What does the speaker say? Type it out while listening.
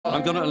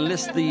I'm going to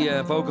enlist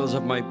the vocals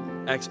of my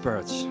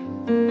experts.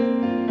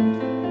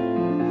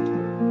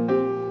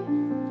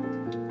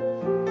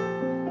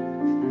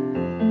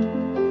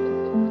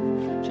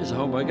 Just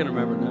hope I can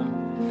remember now.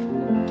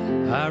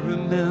 I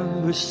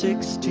remember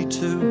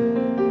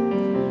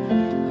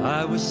 62.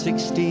 I was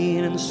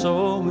 16 and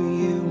so were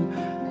you,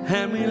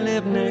 and we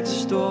lived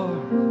next door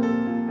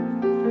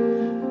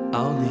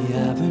on the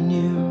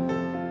avenue.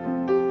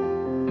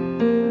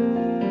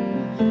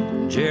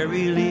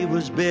 Jerry Lee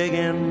was big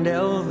and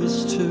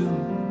Elvis too.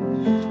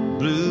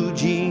 Blue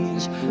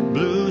jeans,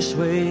 blue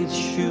suede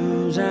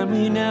shoes, and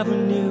we never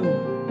knew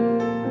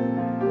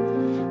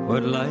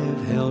what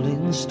life held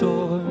in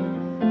store.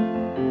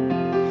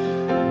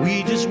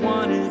 We just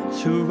wanted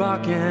to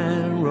rock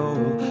and roll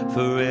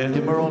forever.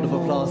 Give him a round of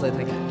applause, I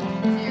think.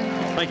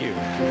 Thank you.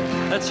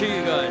 Let's hear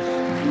you guys.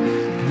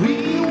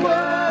 We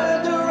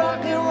were the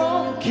rock and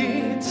roll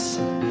kids,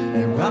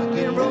 and rock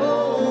and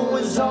roll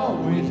was all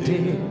we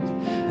did.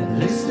 And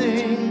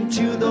listening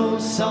to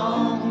those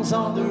songs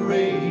on the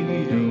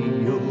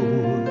radio.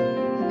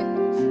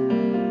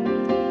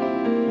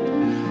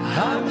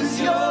 I was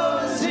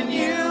yours and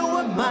you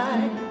were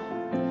mine,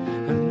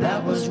 and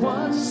that was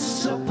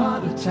once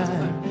upon a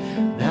time.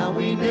 Now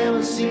we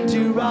never seem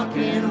to rock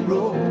and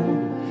roll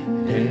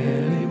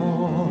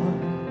anymore.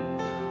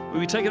 Will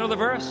we take another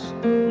verse?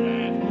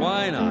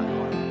 Why not?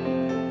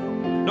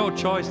 No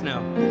choice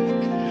now.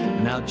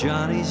 Now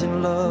Johnny's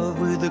in love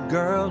with the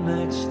girl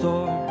next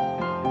door.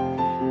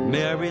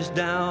 Mary's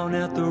down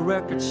at the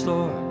record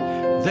store.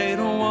 They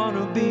don't want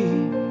to be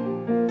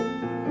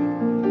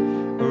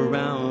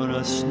around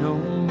us no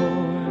more.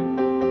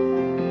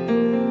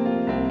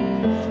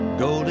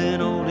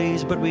 Golden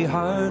oldies, but we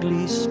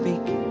hardly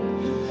speak.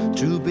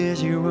 Too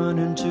busy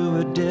running to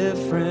a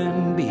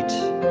different beat.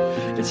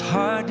 It's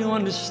hard to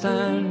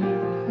understand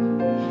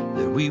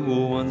that we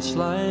were once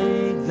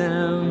like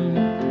them.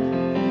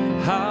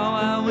 How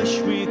I wish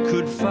we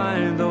could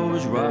find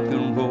those rock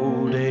and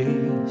roll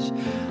days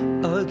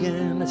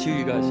again. Let's hear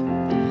you guys.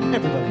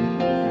 Everybody.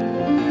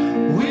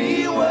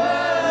 We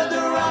were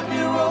the rock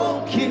and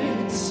roll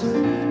kids.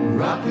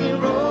 Rock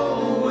and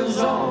roll was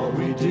all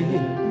we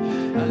did.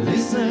 I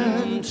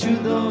listened to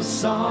those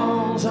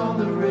songs on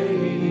the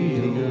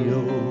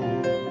radio.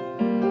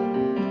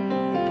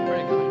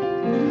 Very good.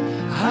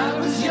 I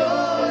was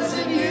yours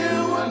and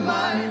you were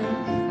mine,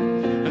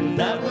 and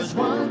that was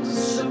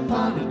once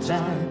upon a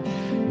time.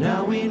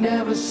 Now we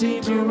never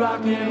seem to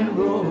rock and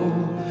roll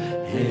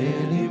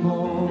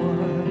anymore.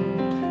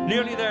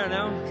 Nearly there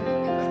now.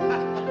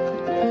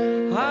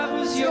 I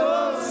was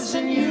yours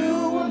and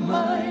you were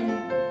mine.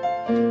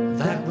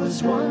 That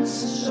was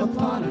once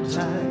upon a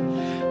time.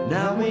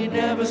 Now we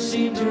never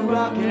seem to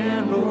rock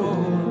and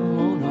roll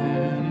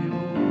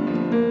anymore.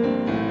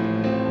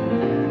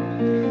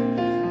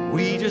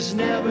 We just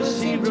never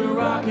seem to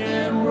rock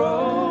and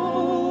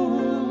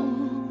roll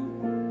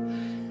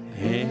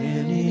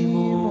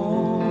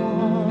anymore.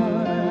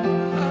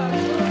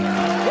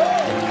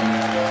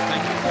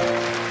 Thank you.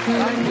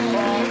 Thank you,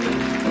 Paul.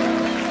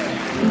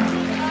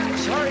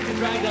 Sorry to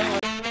drag that one.